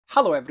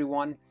Hello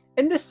everyone.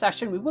 In this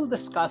session, we will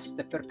discuss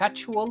the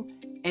perpetual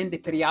and the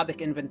periodic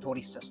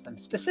inventory system.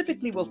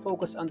 Specifically, we'll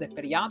focus on the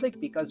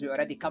periodic because we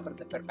already covered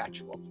the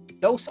perpetual.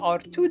 Those are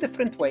two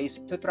different ways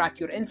to track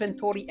your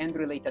inventory and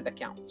related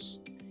accounts.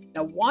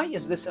 Now, why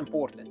is this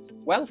important?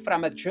 Well,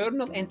 from a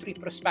journal entry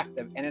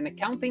perspective and an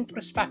accounting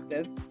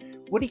perspective,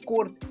 we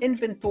record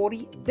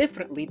inventory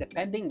differently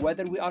depending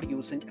whether we are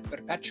using a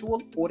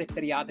perpetual or a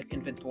periodic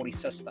inventory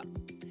system.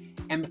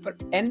 And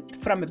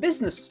from a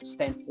business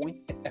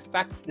standpoint, it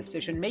affects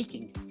decision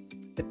making.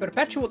 The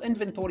perpetual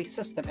inventory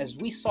system, as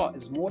we saw,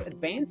 is more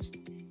advanced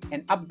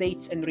and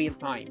updates in real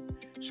time.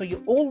 So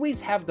you always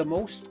have the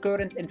most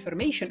current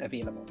information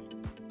available.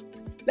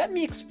 Let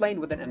me explain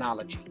with an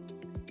analogy.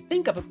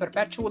 Think of a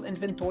perpetual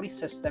inventory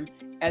system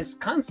as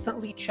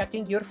constantly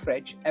checking your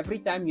fridge every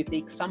time you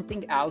take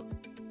something out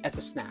as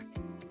a snack.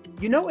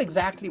 You know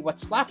exactly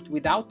what's left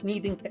without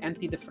needing to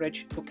empty the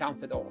fridge to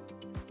count it all.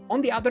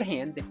 On the other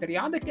hand, the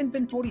periodic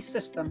inventory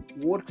system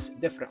works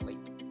differently.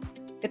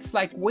 It's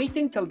like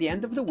waiting till the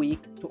end of the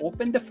week to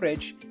open the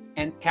fridge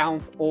and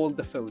count all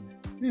the food.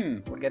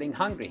 We're getting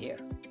hungry here.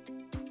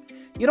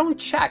 You don't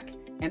check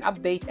and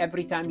update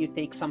every time you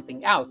take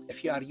something out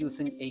if you are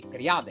using a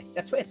periodic.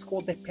 That's why it's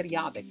called a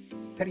periodic.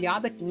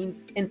 Periodic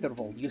means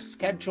interval. You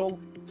schedule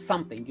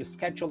something. You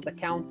schedule the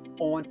count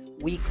on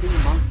weekly,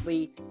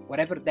 monthly,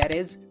 whatever that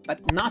is, but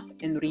not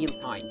in real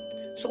time.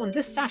 So in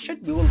this session,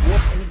 we will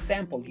work an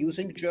example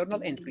using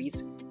journal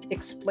entries,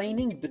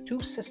 explaining the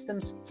two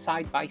systems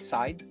side by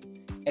side.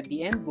 At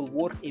the end, we'll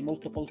work a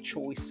multiple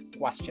choice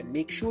question.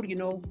 Make sure you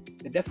know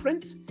the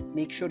difference.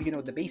 Make sure you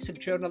know the basic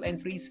journal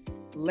entries.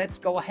 Let's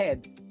go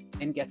ahead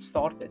and get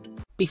started.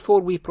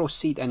 Before we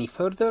proceed any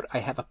further, I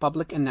have a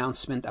public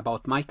announcement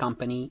about my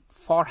company,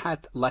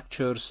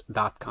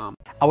 farhatlectures.com.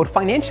 Our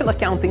financial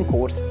accounting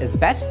course is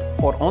best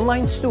for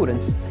online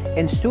students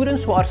and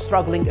students who are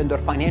struggling in their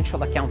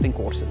financial accounting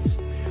courses.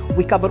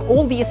 We cover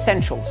all the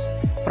essentials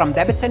from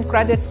debits and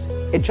credits,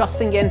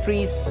 adjusting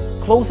entries,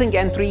 closing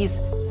entries,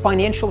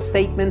 financial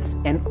statements,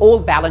 and all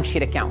balance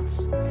sheet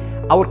accounts.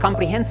 Our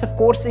comprehensive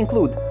course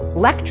includes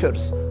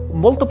lectures,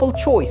 multiple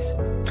choice,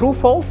 true,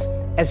 false,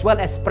 as well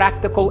as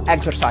practical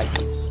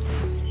exercises.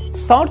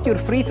 Start your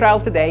free trial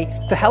today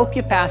to help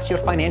you pass your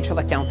financial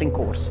accounting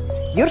course.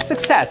 Your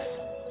success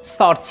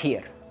starts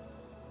here.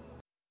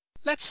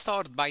 Let's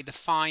start by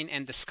define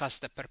and discuss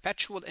the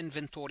perpetual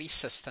inventory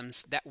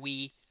systems that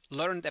we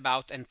learned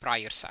about in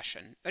prior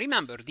session.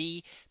 Remember,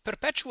 the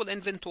perpetual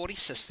inventory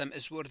system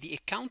is where the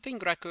accounting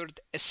record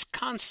is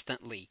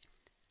constantly,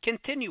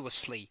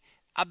 continuously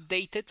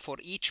updated for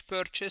each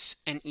purchase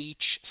and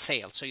each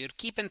sale. So you're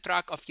keeping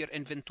track of your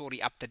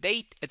inventory up to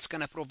date. It's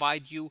going to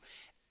provide you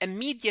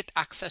immediate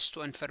access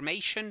to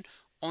information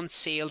on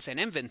sales and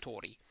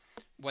inventory.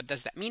 What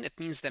does that mean? It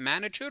means the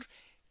manager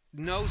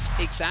knows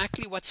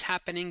exactly what's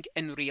happening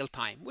in real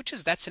time,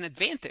 that's an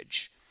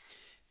advantage.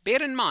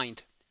 Bear in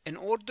mind, in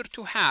order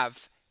to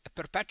have a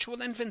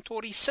perpetual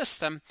inventory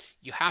system,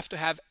 you have to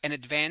have an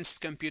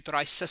advanced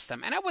computerized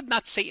system. And I would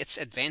not say it's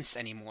advanced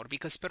anymore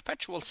because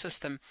perpetual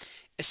system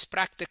is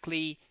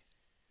practically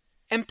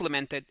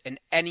implemented in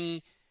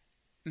any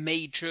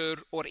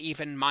major or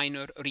even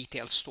minor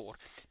retail store.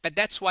 But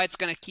that's why it's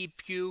going to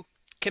keep you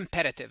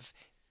competitive.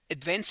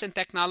 Advance in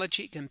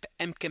technology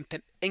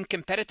and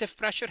competitive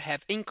pressure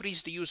have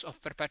increased the use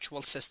of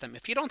perpetual system.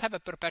 If you don't have a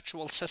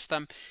perpetual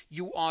system,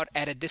 you are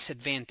at a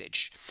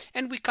disadvantage.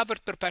 And we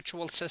covered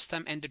perpetual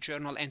system and the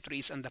journal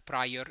entries in the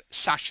prior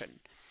session.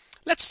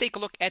 Let's take a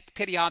look at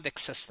periodic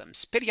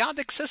systems.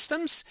 Periodic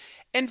systems,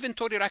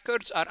 inventory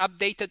records are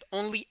updated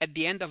only at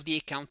the end of the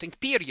accounting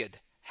period.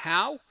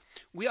 How?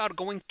 We are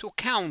going to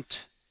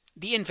count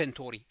the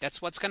inventory.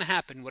 That's what's going to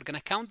happen. We're going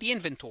to count the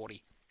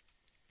inventory.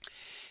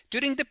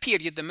 During the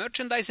period, the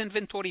merchandise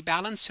inventory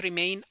balance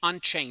remain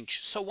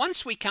unchanged. So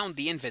once we count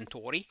the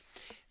inventory,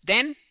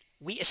 then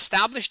we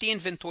establish the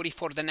inventory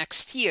for the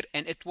next year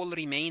and it will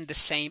remain the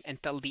same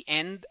until the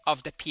end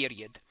of the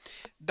period.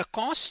 The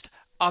cost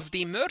of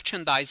the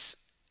merchandise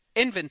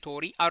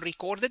inventory are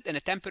recorded in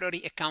a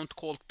temporary account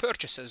called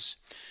purchases.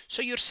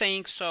 So you're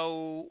saying,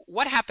 so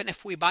what happens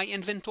if we buy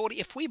inventory?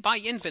 If we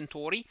buy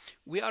inventory,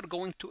 we are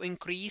going to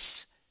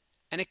increase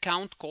an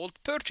account called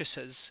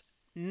purchases,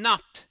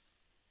 not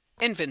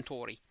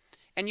inventory.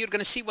 And you're going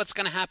to see what's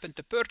going to happen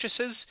to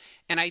purchases.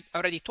 And I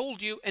already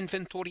told you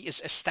inventory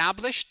is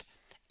established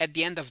at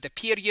the end of the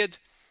period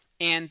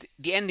and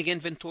the ending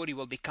inventory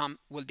will become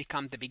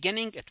the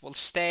beginning. It will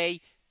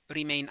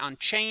remain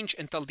unchanged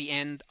until the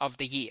end of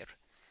the year.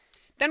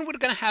 Then we're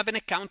going to have an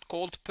account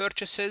called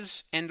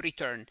purchases and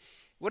return.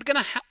 We're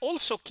going to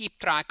also keep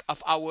track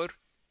of our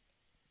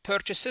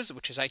purchases,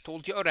 which as I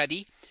told you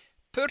already,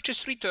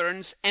 purchase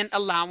returns and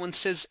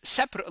allowances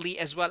separately,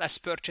 as well as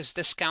purchase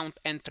discount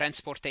and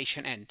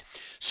transportation end.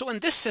 So in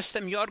this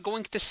system, you are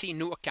going to see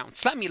new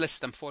accounts. Let me list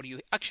them for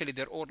you. Actually,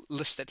 they're all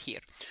listed here.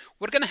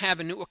 We're going to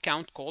have a new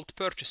account called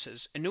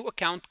purchases, a new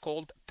account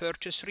called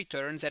purchase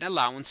returns and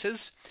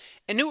allowances,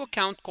 a new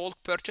account called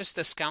purchase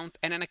discount,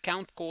 and an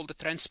account called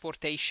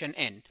transportation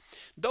end.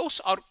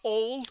 Those are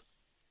all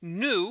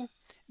new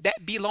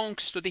that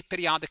belongs to the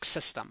periodic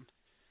system.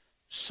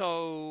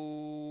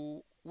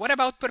 So what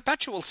about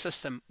perpetual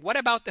system? What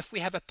about if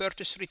we have a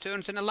purchase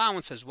returns and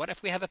allowances? What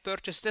if we have a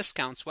purchase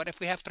discounts? What if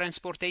we have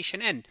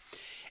transportation in?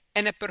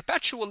 In a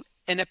perpetual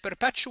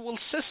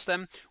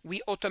system,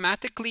 we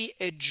automatically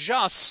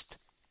adjust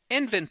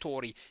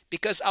inventory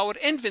because our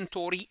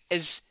inventory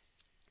is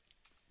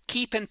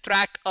keeping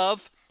track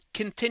of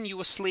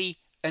continuously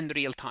in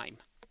real time,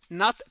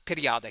 not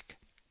periodic.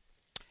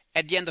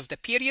 At the end of the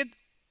period,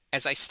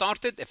 as I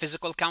started, a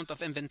physical count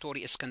of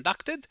inventory is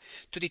conducted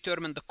to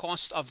determine the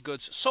cost of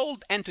goods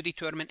sold and to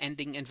determine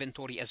ending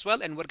inventory as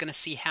well, and we're going to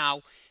see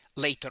how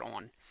later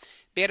on.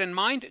 Bear in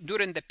mind,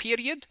 during the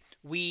period,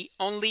 we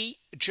only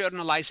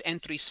journalize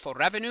entries for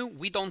revenue.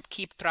 We don't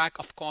keep track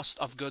of cost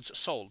of goods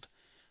sold.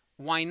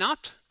 Why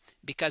not?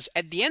 Because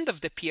at the end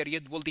of the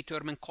period, we'll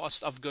determine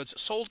cost of goods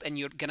sold, and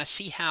you're going to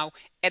see how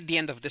at the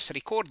end of this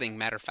recording,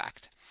 matter of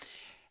fact.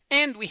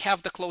 And we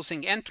have the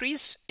closing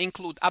entries,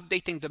 include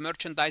updating the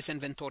merchandise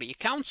inventory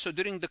account. So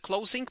during the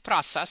closing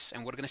process,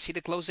 and we're going to see the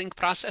closing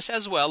process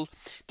as well,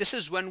 this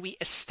is when we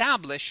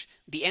establish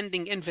the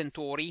ending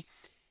inventory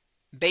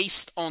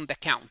based on the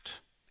count.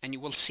 And you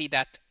will see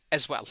that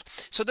as well.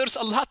 So there's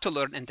a lot to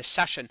learn in this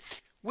session.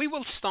 We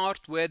will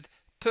start with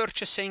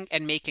purchasing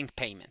and making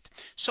payment.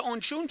 So on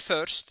June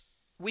 1st,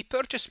 we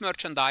purchased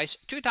merchandise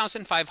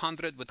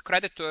 2,500 with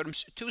credit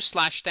terms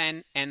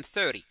 2/10 and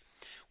 30.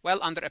 Well,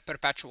 under a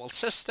perpetual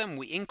system,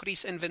 we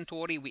increase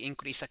inventory, we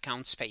increase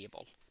accounts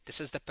payable.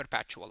 This is the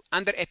perpetual.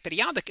 Under a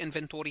periodic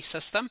inventory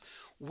system,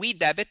 we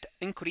debit,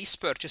 increase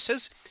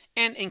purchases,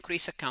 and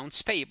increase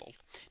accounts payable.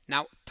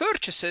 Now,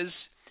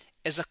 purchases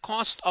is a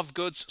cost of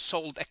goods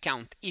sold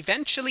account.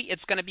 Eventually,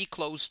 it's going to be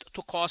closed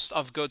to cost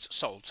of goods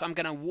sold. So I'm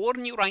going to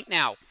warn you right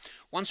now,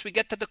 once we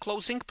get to the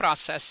closing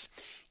process,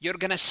 you're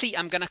going to see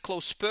I'm going to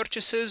close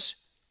purchases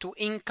to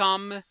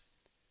income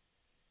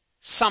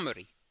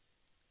summary.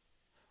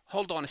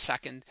 Hold on a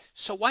second.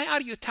 So why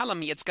are you telling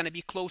me it's going to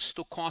be close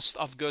to cost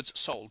of goods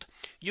sold?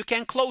 You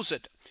can close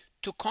it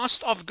to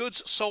cost of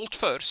goods sold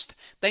first,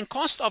 then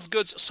cost of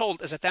goods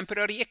sold is a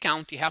temporary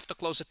account. You have to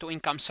close it to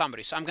income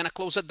summary. So I'm going to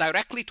close it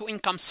directly to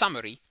income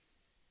summary.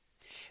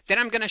 Then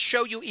I'm going to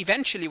show you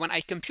eventually when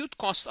I compute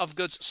cost of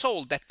goods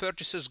sold that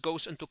purchases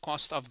goes into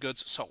cost of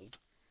goods sold.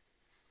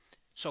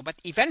 So, but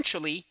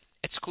eventually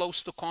it's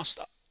close to close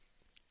to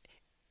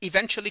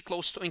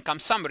income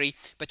summary,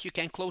 but you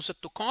can close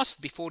it to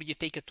cost before you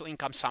take it to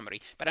income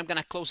summary. But I'm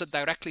going to close it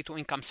directly to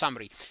income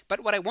summary.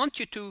 But what I want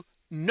you to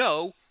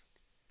know,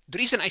 the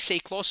reason I say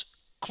close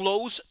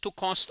to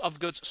cost of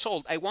goods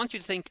sold, I want you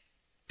to think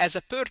as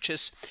a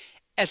purchase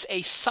as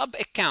a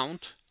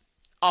sub-account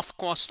of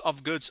cost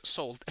of goods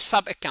sold. A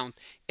sub-account.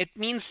 It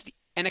means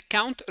an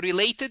account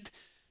related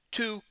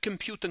to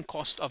computing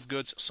cost of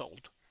goods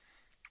sold.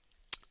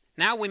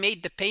 Now we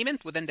made the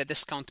payment within the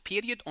discount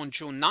period on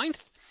June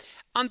 9th.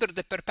 Under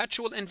the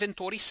perpetual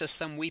inventory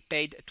system, we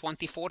paid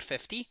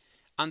 $24.50.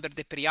 Under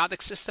the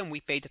periodic system, we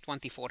paid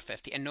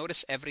 $24.50. And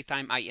notice every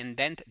time I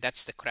indent,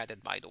 that's the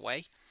credit, by the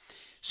way.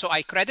 So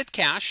I credit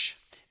cash,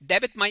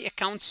 debit my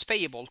accounts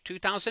payable,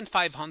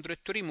 $2,500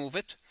 to remove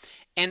it.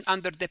 And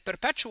under the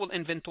perpetual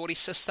inventory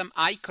system,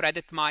 I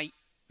credit my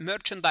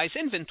merchandise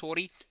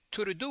inventory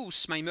to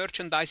reduce my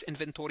merchandise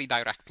inventory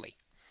directly.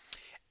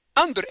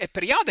 Under a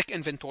periodic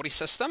inventory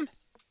system,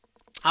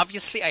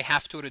 obviously, I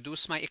have to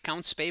reduce my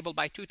accounts payable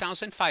by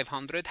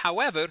 $2,500.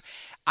 However,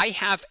 I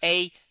have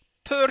a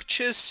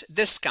purchase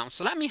discount.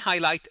 So let me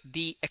highlight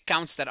the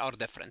accounts that are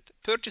different.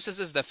 Purchases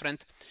is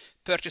different.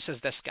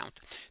 Purchases discount.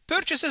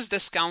 Purchases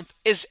discount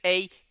is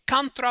a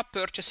contra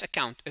purchase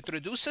account. It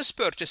reduces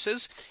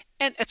purchases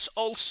and it's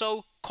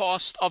also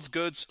cost of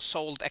goods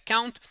sold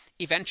account.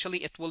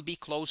 Eventually, it will be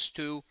close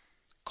to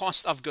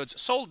cost of goods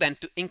sold. Then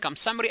to income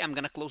summary, I'm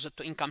going to close it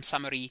to income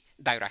summary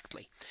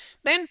directly.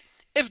 Then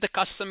if the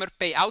customer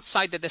pay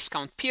outside the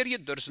discount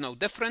period, there's no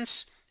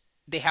difference.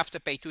 They have to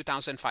pay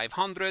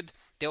 $2,500.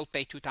 They'll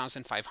pay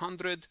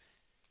 $2,500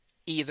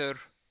 either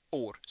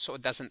or. So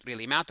it doesn't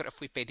really matter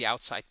if we pay the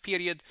outside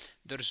period.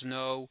 There's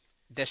no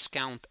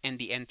discount and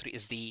the entry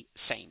is the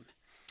same.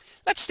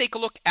 Let's take a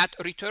look at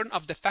return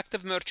of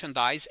defective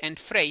merchandise and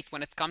freight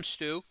when it comes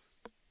to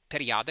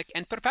periodic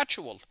and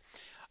perpetual.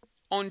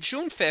 On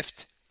June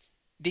 5th,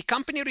 the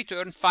company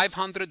returned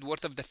 $500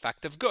 worth of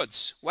defective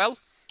goods. Well,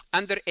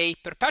 under a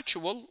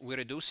perpetual, we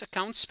reduce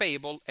accounts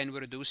payable and we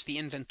reduce the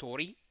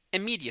inventory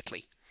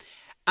immediately.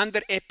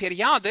 Under a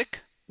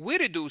periodic,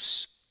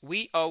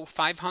 we owe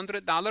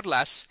 $500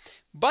 less,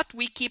 but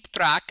we keep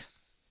track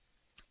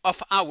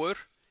of our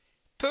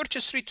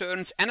purchase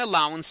returns and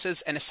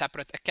allowances in a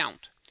separate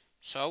account.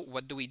 So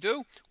what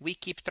do? We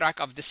keep track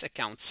of this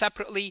account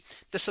separately.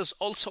 This is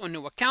also a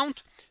new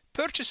account.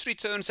 Purchase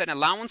returns and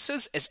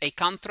allowances is a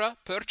contra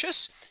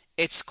purchase.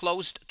 It's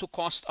closed to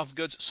cost of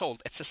goods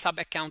sold. It's a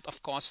sub-account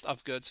of cost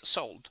of goods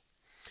sold.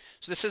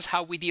 So this is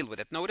how we deal with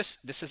it. Notice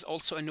this is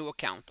also a new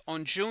account.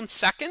 On June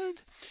 2nd,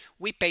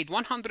 we paid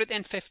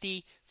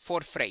 $150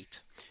 for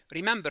freight.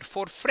 Remember,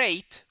 for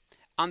freight,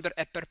 under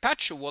a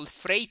perpetual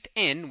freight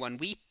in, when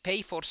we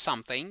pay for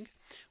something,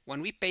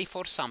 When we pay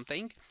for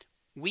something,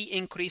 we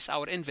increase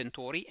our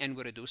inventory and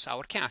we reduce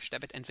our cash,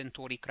 debit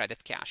inventory,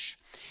 credit cash.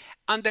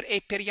 Under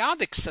a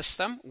periodic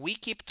system, we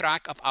keep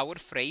track of our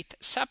freight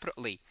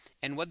separately.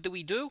 And what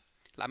do?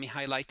 Let me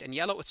highlight in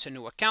yellow, it's a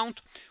new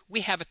account.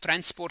 We have a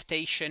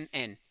transportation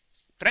in.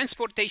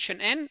 Transportation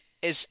in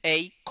is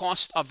a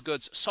cost of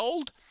goods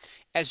sold.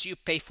 As you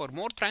pay for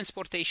more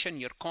transportation,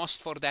 your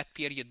cost for that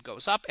period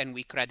goes up and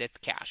we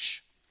credit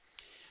cash.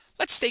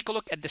 Let's take a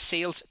look at the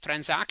sales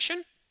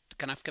transaction to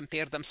kind of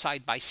compare them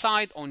side by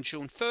side. On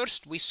June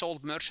 1st, we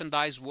sold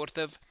merchandise worth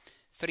of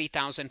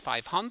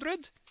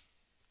 $3,500.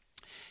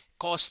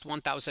 Cost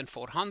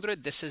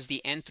 $1,400. This is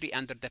the entry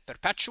under the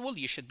perpetual.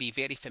 You should be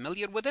very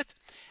familiar with it.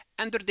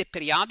 Under the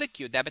periodic,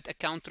 you debit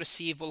account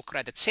receivable,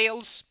 credit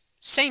sales.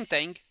 Same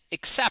thing,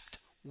 except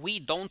we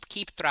don't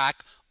keep track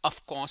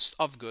of cost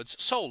of goods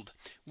sold.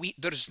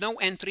 There's no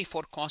entry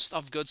for cost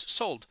of goods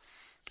sold.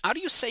 Are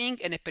you saying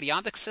in a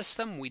periodic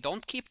system we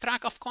don't keep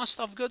track of cost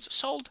of goods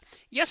sold?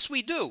 Yes,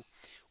 we do.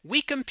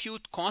 We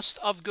compute cost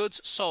of goods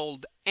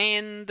sold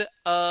end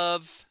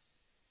of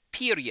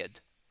period.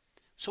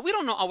 So we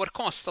don't know our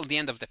cost till the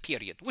end of the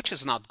period, which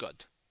is not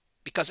good.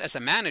 Because as a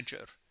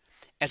manager,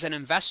 as an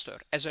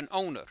investor, as an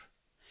owner,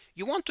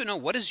 you want to know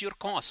what is your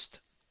cost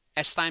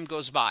as time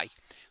goes by.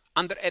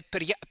 Under a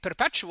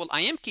perpetual,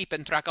 I am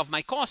keeping track of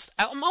my cost.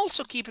 I'm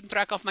also keeping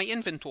track of my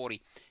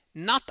inventory,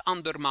 not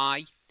under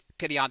my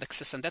periodic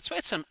system. That's why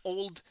it's an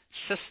old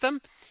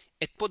system.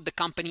 It put the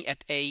company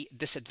at a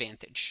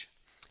disadvantage.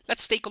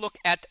 Let's take a look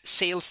at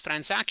sales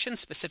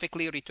transactions,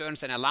 specifically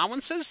returns and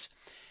allowances.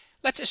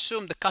 Let's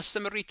assume the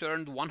customer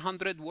returned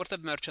 $100 worth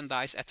of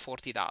merchandise at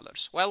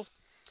 $40. Well,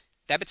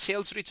 debit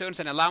sales returns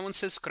and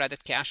allowances,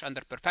 credit cash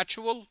under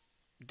perpetual.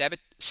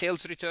 Debit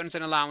sales returns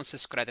and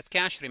allowances, credit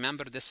cash.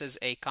 Remember, this is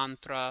a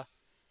contra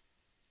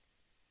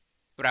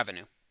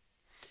revenue.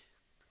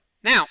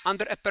 Now,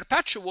 under a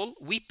perpetual,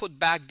 we put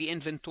back the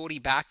inventory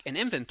back in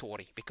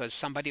inventory because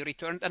somebody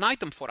returned an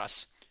item for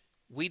us.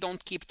 We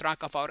don't keep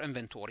track of our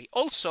inventory.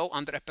 Also,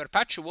 under a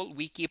perpetual,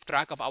 we keep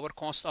track of our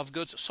cost of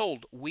goods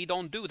sold. We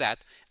don't do that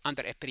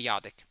under a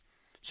periodic.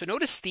 So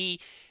notice the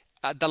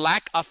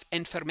lack of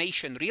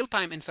information,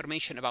 real-time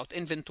information about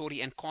inventory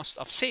and cost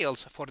of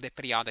sales for the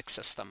periodic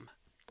system.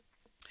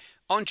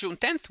 On June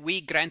 10th, we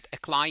grant a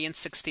client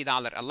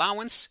 $60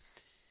 allowance.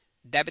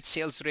 Debit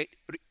sales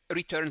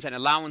returns and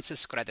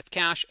allowances, credit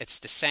cash. It's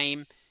the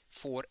same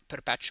for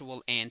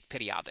perpetual and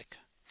periodic.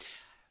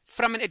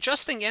 From an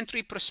adjusting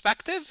entry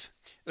perspective,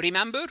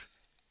 remember,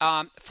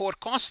 for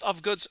cost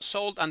of goods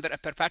sold under a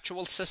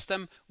perpetual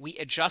system, we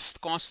adjust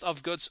cost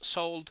of goods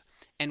sold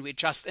and we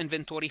adjust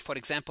inventory. For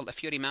example,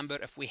 if you remember,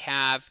 if we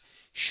have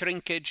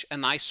shrinkage, a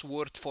nice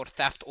word for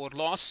theft or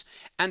loss.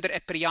 Under a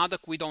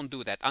periodic, we don't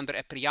do that. Under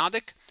a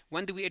periodic,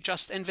 when do we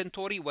adjust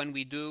inventory? When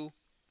we do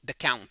the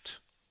count.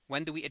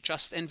 When do we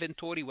adjust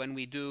inventory? When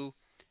we do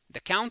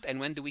the count. And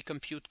when do we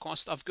compute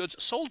cost of goods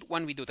sold?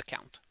 When we do the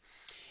count.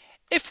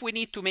 If we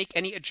need to make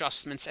any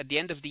adjustments at the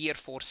end of the year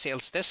for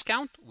sales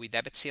discount, we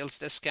debit sales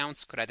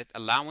discounts, credit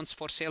allowance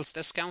for sales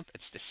discount.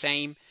 It's the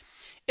same.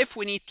 If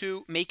we need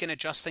to make an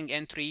adjusting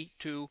entry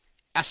to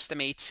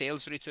estimate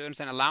sales returns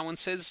and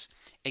allowances,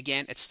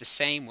 again, it's the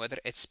same whether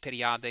it's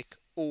periodic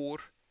or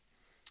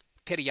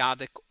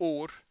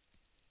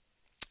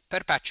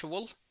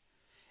perpetual,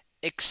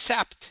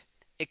 except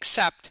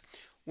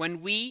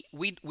when we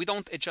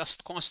don't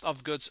adjust cost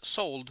of goods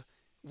sold,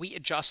 we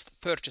adjust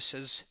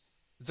purchases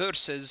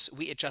versus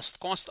we adjust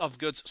cost of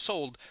goods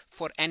sold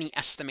for any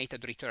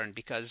estimated return,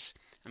 because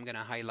I'm going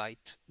to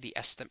highlight the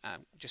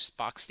just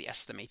box the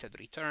estimated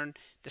return.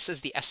 This is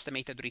the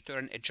estimated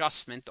return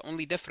adjustment. The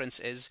only difference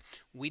is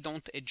we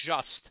don't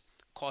adjust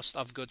cost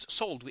of goods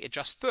sold. We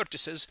adjust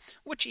purchases,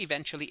 which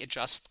eventually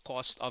adjust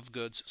cost of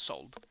goods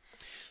sold.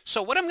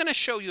 So what I'm going to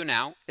show you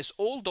now is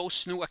all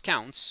those new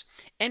accounts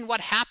and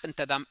what happened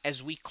to them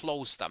as we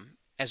close them.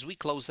 At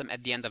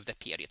the end of the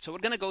period. So we're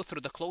going to go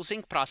through the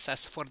closing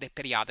process for the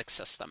periodic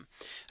system.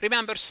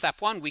 Remember, step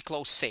one, we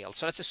close sales.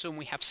 So let's assume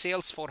we have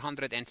sales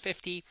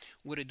 450.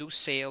 We reduce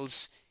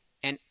sales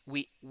and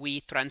we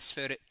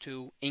transfer it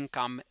to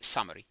income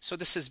summary. So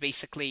this is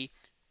basically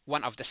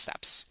one of the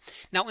steps.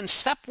 Now in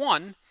step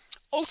one,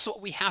 also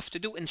what we have to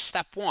do in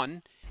step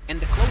one in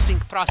the closing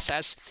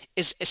process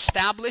is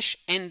establish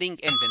ending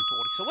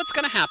inventory. So what's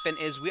going to happen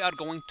is we are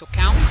going to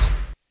count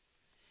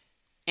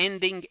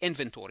ending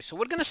inventory. So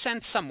we're going to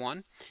send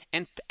someone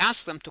and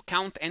ask them to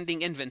count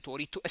ending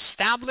inventory to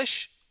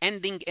establish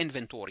ending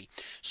inventory.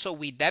 So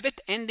we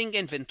debit ending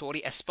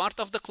inventory as part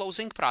of the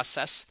closing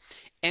process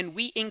and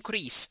we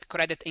increase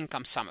credit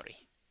income summary.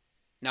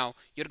 Now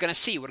you're going to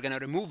see we're going to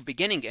remove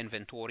beginning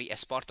inventory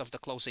as part of the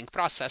closing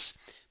process,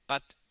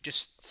 but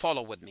just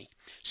follow with me.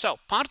 So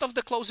part of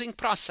the closing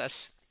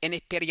process in a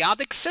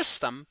periodic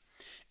system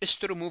is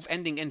to remove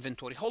ending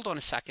inventory. Hold on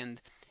a second.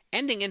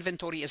 Ending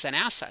inventory is an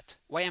asset.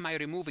 Why am I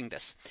removing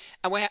this?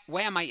 And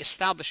why am I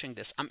establishing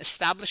this? I'm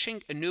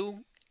establishing a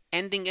new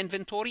ending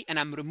inventory and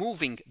I'm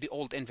removing the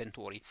old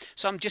inventory.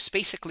 So I'm just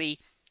basically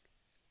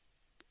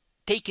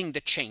taking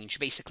the change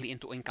basically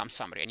into income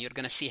summary, and you're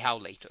going to see how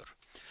later.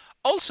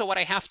 Also, what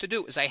I have to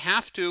do is I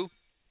have to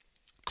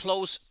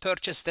close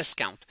purchase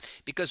discount,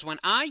 because when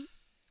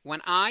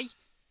I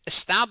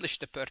establish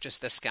the purchase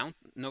discount,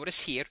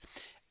 notice here,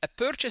 a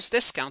purchase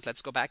discount,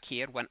 let's go back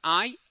here, when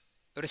I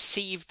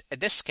received a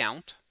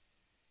discount,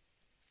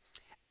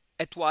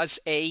 it was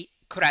a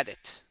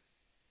credit.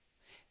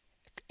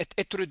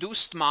 It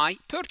reduced my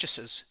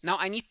purchases. Now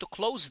I need to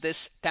close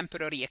this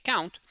temporary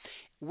account.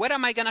 Where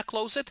am I going to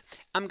close it?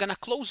 I'm going to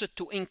close it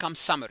to income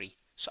summary.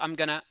 So I'm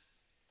going to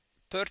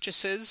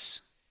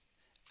purchases,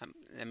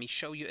 let me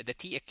show you the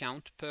T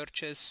account,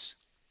 purchase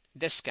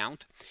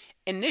discount.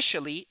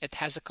 Initially, it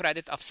has a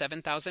credit of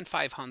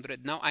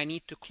 7,500. Now I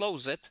need to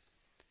close it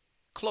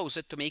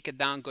to make it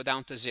go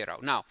down to 0.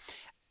 Now,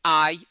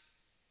 I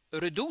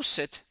reduce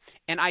it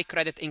and I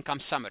credit income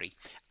summary.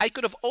 I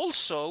could have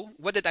also,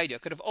 what did I do? I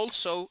could have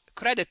also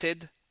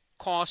credited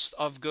cost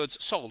of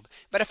goods sold.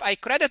 But if I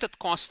credited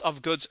cost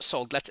of goods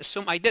sold, let's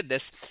assume I did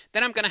this,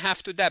 then I'm going to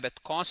have to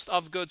debit cost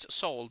of goods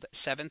sold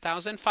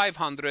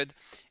 7,500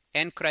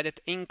 and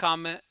credit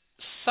income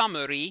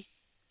summary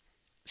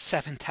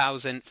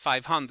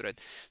 7,500.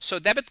 So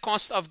debit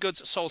cost of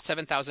goods sold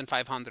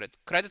 7,500,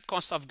 credit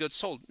cost of goods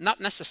sold,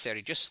 not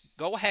necessary. Just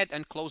go ahead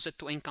and close it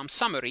to income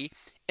summary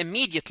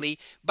immediately.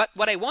 But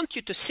what I want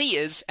you to see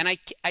is, and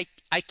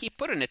I keep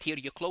putting it here,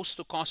 you close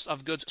to cost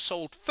of goods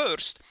sold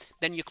first,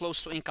 then you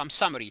close to income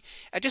summary.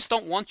 I just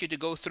don't want you to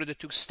go through the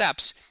 2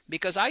 steps,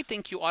 because I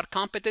think you are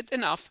competent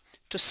enough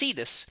to see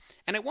this.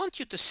 And I want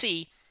you to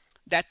see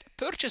that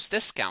purchase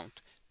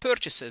discount,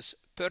 purchases,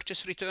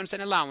 purchase returns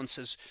and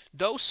allowances,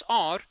 those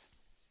are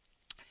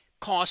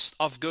cost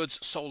of goods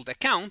sold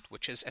account,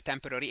 which is a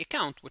temporary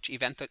account, which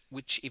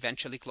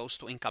eventually close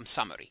to income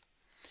summary.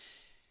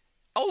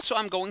 Also,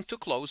 I'm going to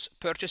close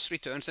purchase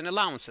returns and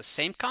allowances.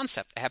 Same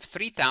concept. I have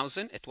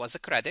 3,000. It was a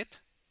credit.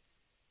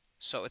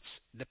 So it's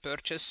the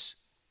purchase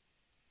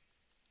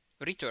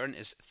return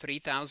is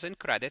 3,000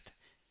 credit.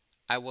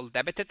 I will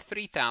debit it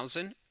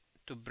 3,000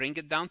 to bring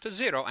it down to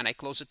 0, and I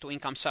close it to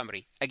income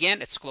summary.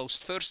 Again, it's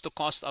closed first to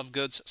cost of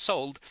goods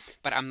sold,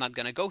 but I'm not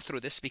going to go through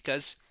this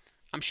because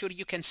I'm sure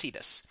you can see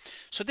this.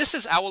 So this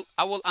is, I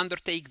will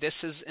undertake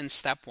this is in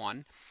step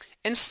 1.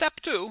 In step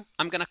 2,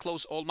 I'm going to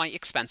close all my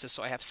expenses.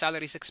 So I have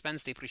salaries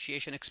expense,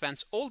 depreciation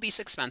expense, all these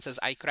expenses,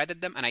 I credit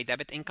them and I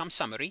debit income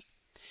summary.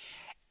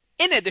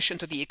 In addition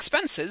to the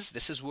expenses,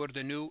 this is where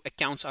the new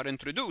accounts are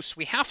introduced,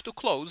 we have to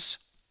close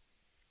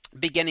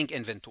beginning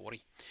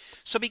inventory.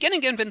 So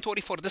beginning inventory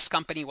for this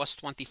company was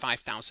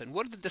 25,000.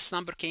 Where did this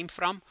number came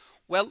from?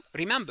 Well,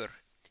 remember,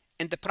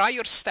 in the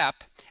prior step,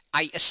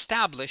 I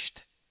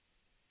established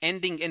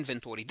ending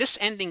inventory. This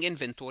ending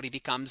inventory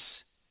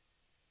becomes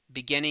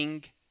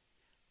beginning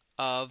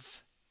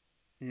of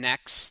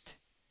next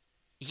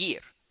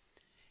year.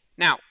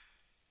 Now,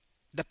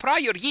 the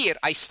prior year,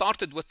 I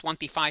started with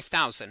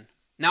 25,000.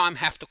 Now I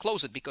have to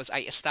close it because I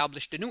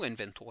established the new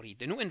inventory.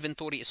 The new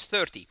inventory is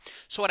 30.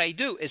 So what I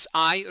do is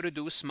I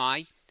reduce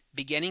my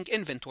beginning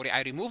inventory.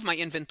 I remove my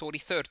inventory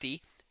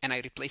 30 and I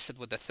replace it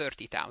with the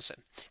 30,000.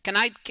 Can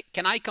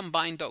I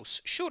combine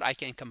those? Sure, I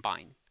can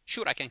combine.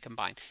 Sure, I can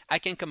combine. I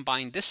can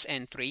combine this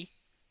entry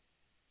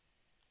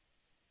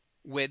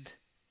with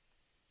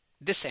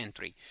this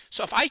entry.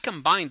 So if I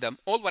combine them,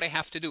 all what I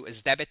have to do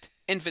is debit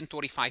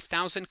inventory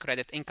 5,000,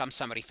 credit income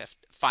summary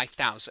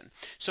 5,000.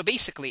 So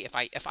basically,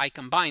 if I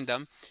combine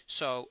them,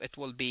 so it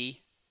will be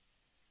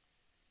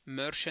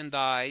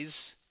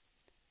merchandise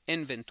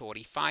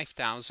inventory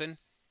 5,000,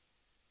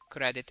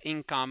 credit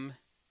income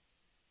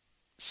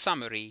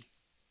summary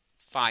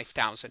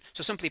 5,000.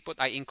 So simply put,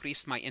 I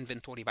increased my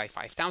inventory by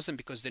 5,000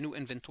 because the new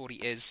inventory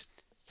is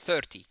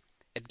 30.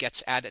 It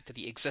gets added to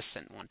the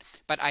existing one.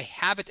 But I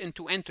have it in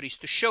 2 entries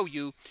to show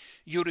you,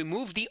 you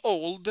remove the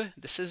old,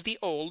 this is the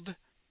old,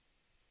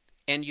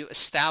 and you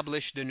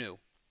establish the new.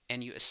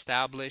 And you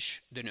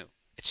establish the new.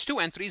 It's 2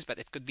 entries, but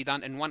it could be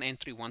done in 1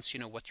 entry once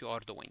you know what you are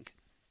doing.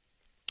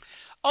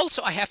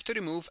 Also, I have to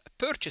remove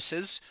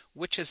purchases,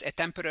 which is a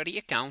temporary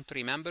account.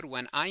 Remember,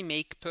 when I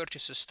make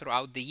purchases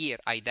throughout the year,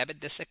 I debit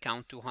this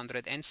account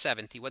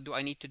 270. What do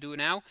I need to do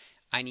now?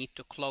 I need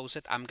to close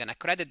it. I'm going to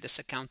credit this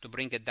account to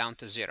bring it down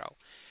to 0.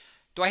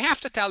 Do I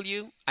have to tell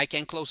you I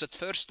can close it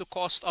first to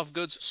cost of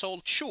goods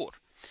sold? Sure.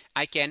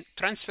 I can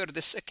transfer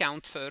this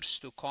account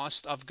first to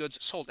cost of goods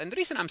sold. And the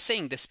reason I'm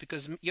saying this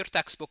because your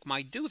textbook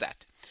might do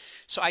that.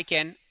 So I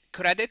can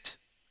credit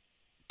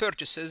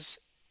purchases,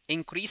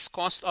 increase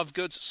cost of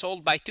goods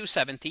sold by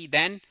 270.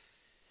 Then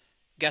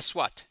guess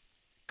what?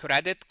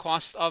 Credit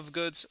cost of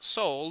goods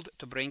sold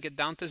to bring it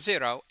down to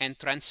 0 and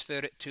transfer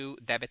it to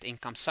debit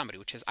income summary,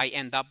 which is I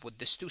end up with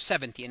this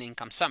 270 in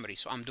income summary.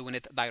 So I'm doing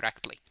it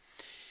directly.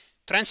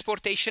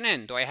 Transportation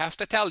in, do I have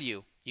to tell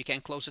you? You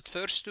can close it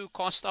first to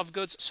cost of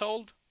goods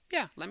sold?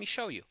 Yeah, let me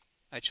show you.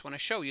 I just want to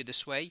show you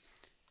this way.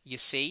 You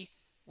see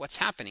what's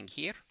happening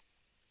here.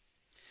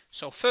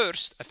 So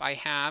first, if I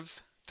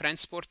have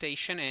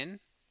transportation in,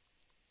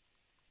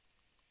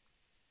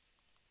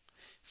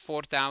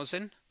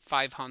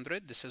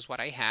 4,500, this is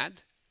what I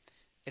had.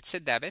 It's a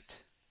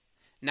debit.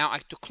 Now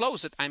to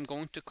close it, I'm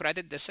going to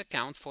credit this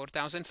account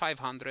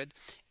 4,500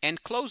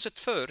 and close it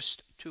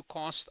first to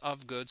cost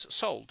of goods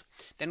sold.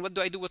 Then what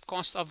do I do with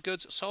cost of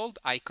goods sold?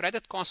 I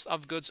credit cost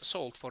of goods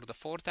sold for the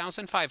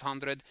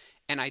 4,500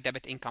 and I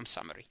debit income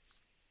summary.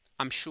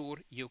 I'm sure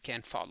you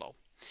can follow.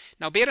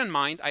 Now bear in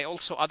mind,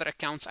 other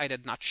accounts I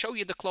did not show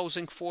you the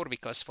closing for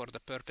because for the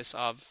purpose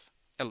of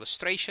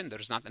illustration,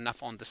 there's not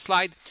enough on the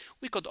slide.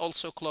 We could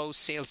also close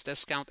sales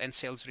discount and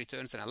sales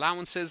returns and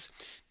allowances.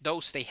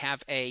 Those, they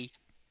have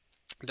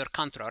their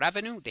contra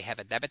revenue, they have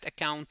a debit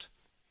account.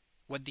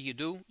 What do?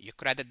 You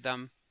credit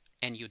them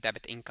and you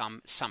debit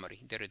income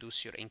summary. They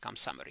reduce your income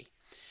summary.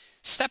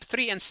 Step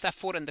 3 and step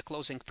 4 in the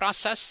closing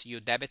process, you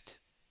debit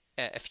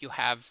if you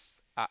have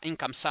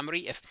income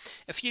summary.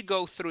 If you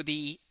go through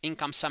the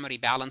income summary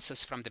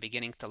balances from the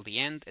beginning till the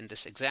end in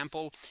this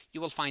example, you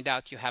will find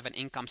out you have an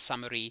income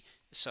summary.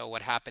 So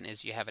what happened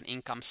is you have an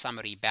income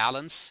summary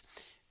balance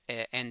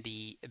and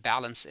the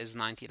balance is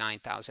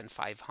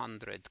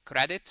 99,500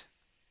 credit.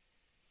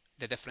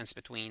 The difference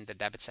between the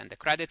debits and the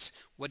credits.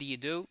 What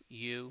do?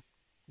 You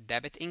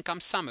debit income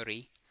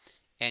summary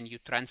and you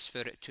transfer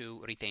it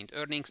to retained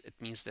earnings. It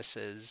means this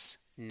is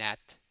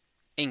net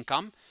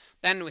income.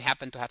 Then we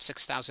happen to have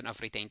 6,000 of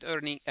retained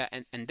earning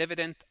and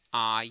dividend.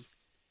 I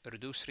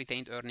reduce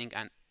retained earning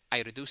and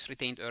I reduce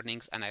retained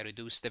earnings and I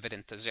reduce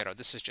dividend to 0.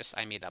 This is just,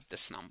 I made up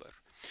this number.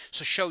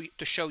 So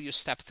to show you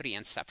step 3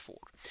 and step 4.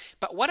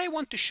 But what I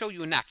want to show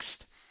you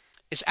next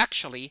is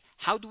actually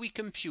how do we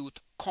compute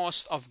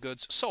cost of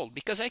goods sold?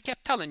 Because I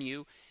kept telling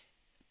you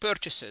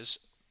purchases,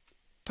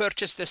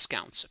 purchase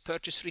discounts,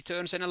 purchase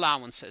returns and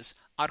allowances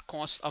are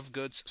cost of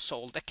goods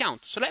sold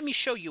account. So let me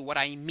show you what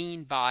I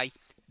mean by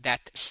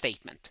that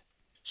statement.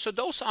 So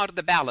those are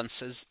the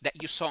balances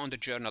that you saw on the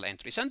journal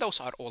entries, and those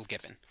are all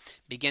given.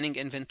 Beginning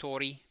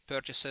inventory,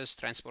 purchases,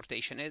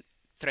 transportation in,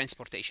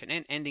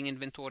 ending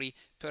inventory,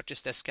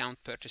 purchase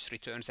discount, purchase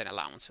returns, and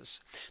allowances.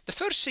 The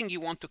first thing you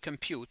want to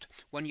compute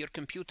when you're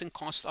computing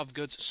cost of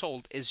goods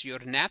sold is your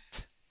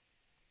net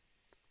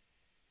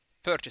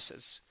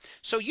purchases.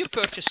 So you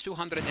purchased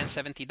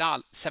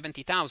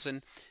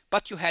 270,000,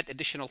 but you had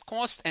additional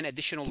cost and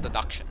additional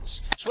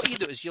deductions. So what you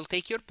do is you'll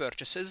take your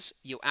purchases,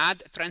 you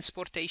add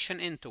transportation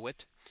into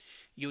it,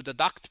 you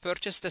deduct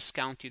purchase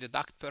discount, you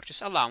deduct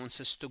purchase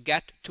allowances to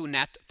get to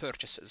net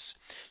purchases.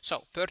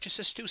 So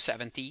purchases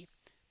 270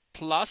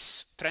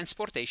 plus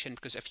transportation,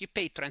 because if you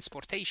pay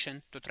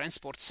transportation to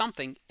transport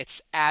something,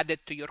 it's added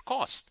to your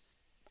cost.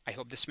 I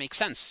hope this makes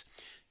sense.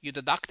 You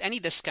deduct any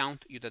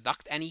discount, you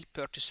deduct any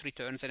purchase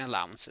returns and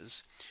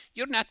allowances.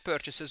 Your net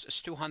purchases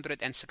is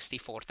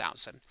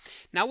 264,000.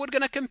 Now we're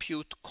going to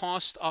compute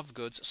cost of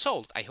goods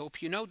sold. I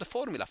hope you know the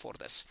formula for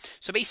this.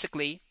 So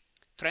basically,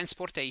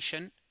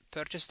 transportation,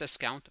 purchase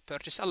discount,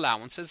 purchase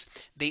allowances,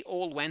 they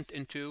all went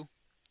into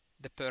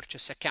the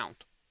purchase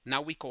account.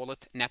 Now we call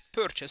it net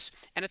purchase,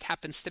 and it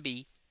happens to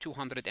be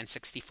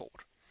 264.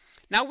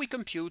 Now we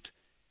compute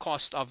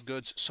cost of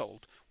goods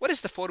sold. What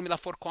is the formula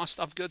for cost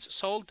of goods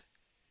sold?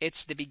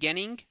 It's the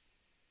beginning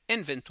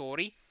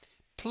inventory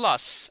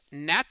plus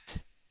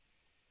net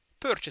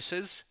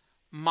purchases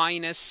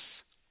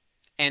minus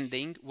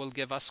ending will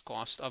give us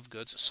cost of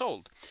goods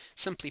sold.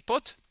 Simply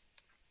put,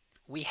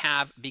 we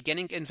have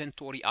beginning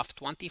inventory of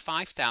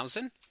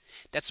 25,000.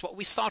 That's what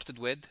we started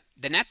with.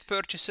 The net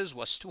purchases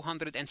was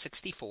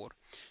 264.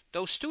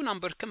 Those two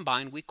numbers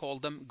combined, we call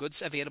them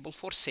goods available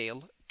for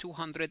sale,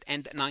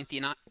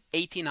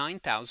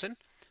 289,000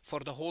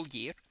 for the whole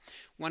year.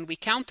 When we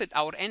counted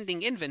our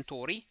ending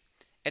inventory,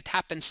 it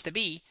happens to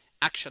be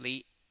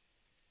actually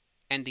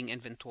ending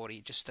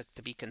inventory, just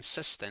to be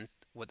consistent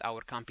with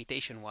our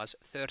computation, was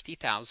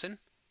 30,000.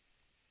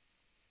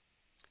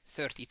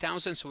 So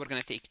we're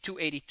going to take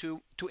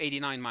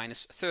 289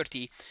 minus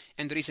 30,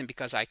 and the reason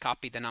because I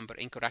copied the number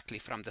incorrectly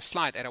from the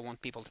slide, I don't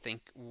want people to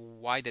think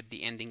why did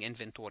the ending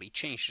inventory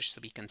change, just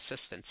to be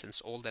consistent,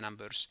 since all the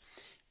numbers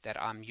that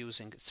I'm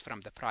using is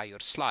from the prior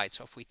slide.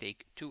 So if we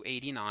take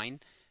 289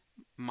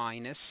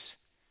 minus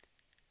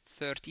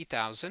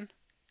 30,000,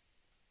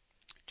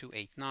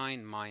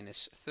 289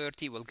 minus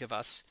 30 will give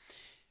us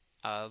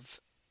of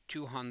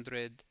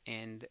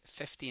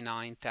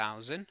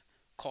 259,000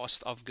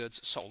 cost of goods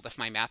sold. If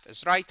my math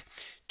is right,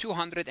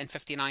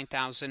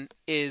 259,000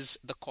 is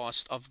the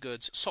cost of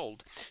goods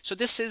sold. So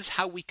this is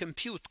how we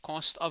compute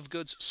cost of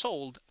goods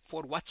sold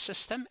for what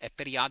system? A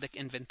periodic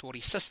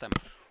inventory system.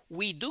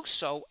 We do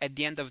so at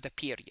the end of the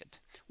period.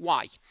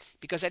 Why?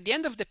 Because at the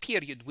end of the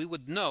period, we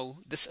would know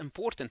this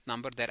important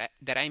number that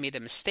I made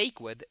a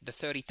mistake with, the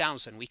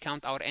 30,000. We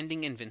count our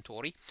ending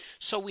inventory.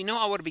 So we know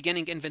our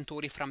beginning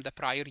inventory from the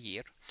prior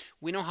year.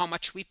 We know how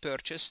much we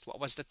purchased,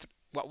 what was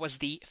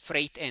the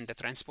freight and the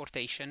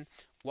transportation,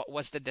 what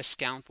was the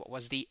discount, what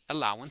was the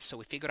allowance. So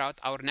we figure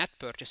out our net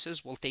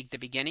purchases. We'll take the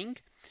beginning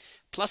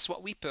plus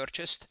what we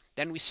purchased,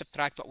 then we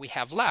subtract what we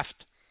have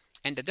left.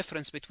 And the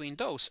difference between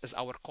those is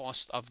our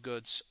cost of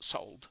goods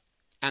sold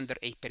under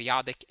a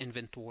periodic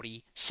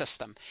inventory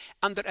system.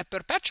 Under a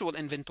perpetual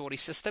inventory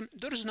system,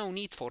 there is no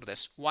need for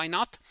this. Why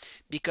not?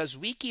 Because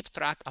we keep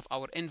track of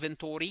our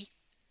inventory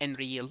in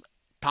real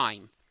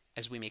time.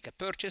 as we make a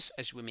purchase,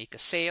 as we make a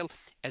sale,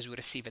 as we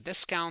receive a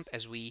discount,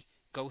 as we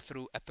go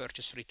through a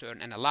purchase return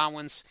and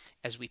allowance,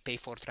 as we pay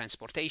for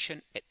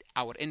transportation,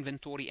 our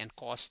inventory and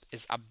cost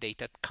is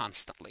updated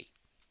constantly.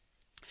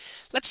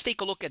 Let's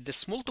take a look at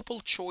this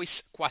multiple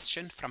choice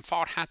question from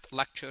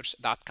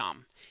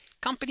farhatlectures.com.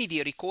 Company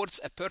D records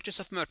a purchase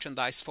of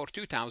merchandise for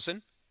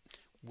 $2,000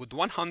 with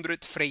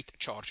 100 freight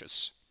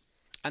charges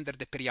under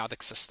the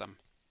periodic system.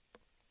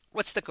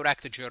 What's the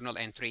correct journal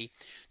entry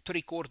to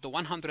record the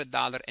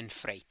 $100 in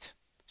freight?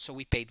 So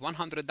we paid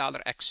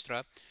 $100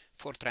 extra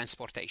for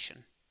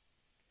transportation.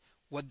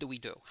 What do we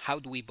do? How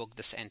do we book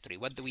this entry?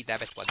 What do we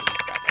debit? What do we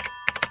credit?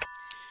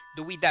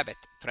 Do we debit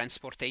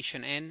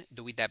transportation in?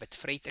 Do we debit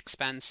freight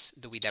expense?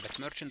 Do we debit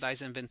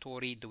merchandise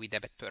inventory? Do we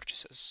debit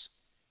purchases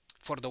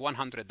for the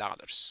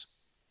 $100?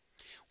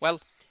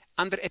 Well,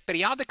 under a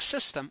periodic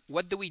system,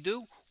 what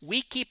do?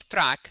 We keep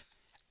track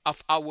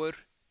of our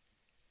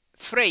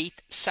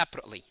freight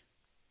separately.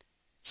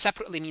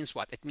 Separately means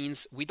what? It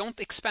means we don't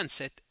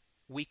expense it.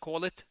 We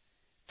call it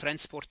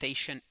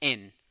transportation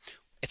in.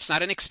 It's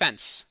not an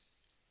expense.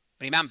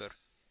 Remember,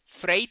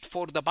 freight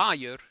for the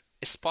buyer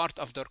is part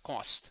of their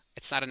cost.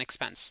 It's not an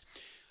expense.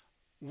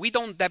 We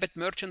don't debit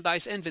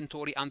merchandise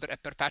inventory under a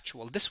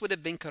perpetual. This would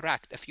have been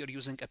correct if you're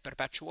using a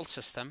perpetual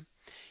system.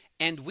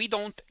 And we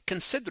don't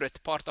consider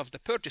it part of the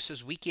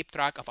purchases. We keep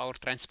track of our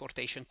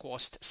transportation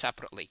cost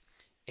separately.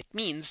 It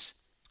means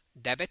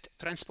debit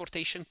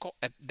transportation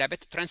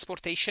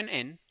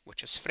in,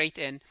 which is freight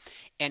in,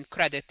 and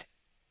credit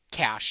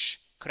cash.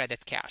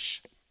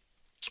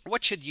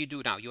 What should you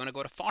do now? You want to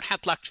go to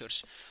Farhat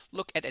Lectures,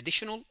 look at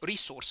additional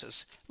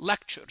resources,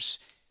 lectures,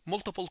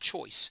 multiple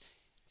choice,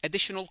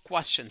 additional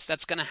questions.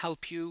 That's going to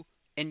help you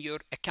in your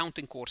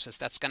accounting courses.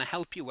 That's going to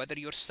help you whether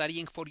you're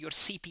studying for your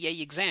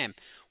CPA exam,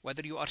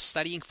 whether you are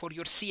studying for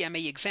your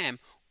CMA exam,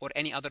 or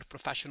any other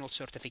professional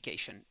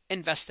certification.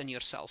 Invest in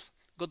yourself.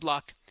 Good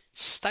luck,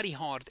 study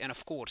hard, and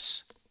of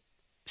course,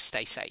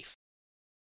 stay safe.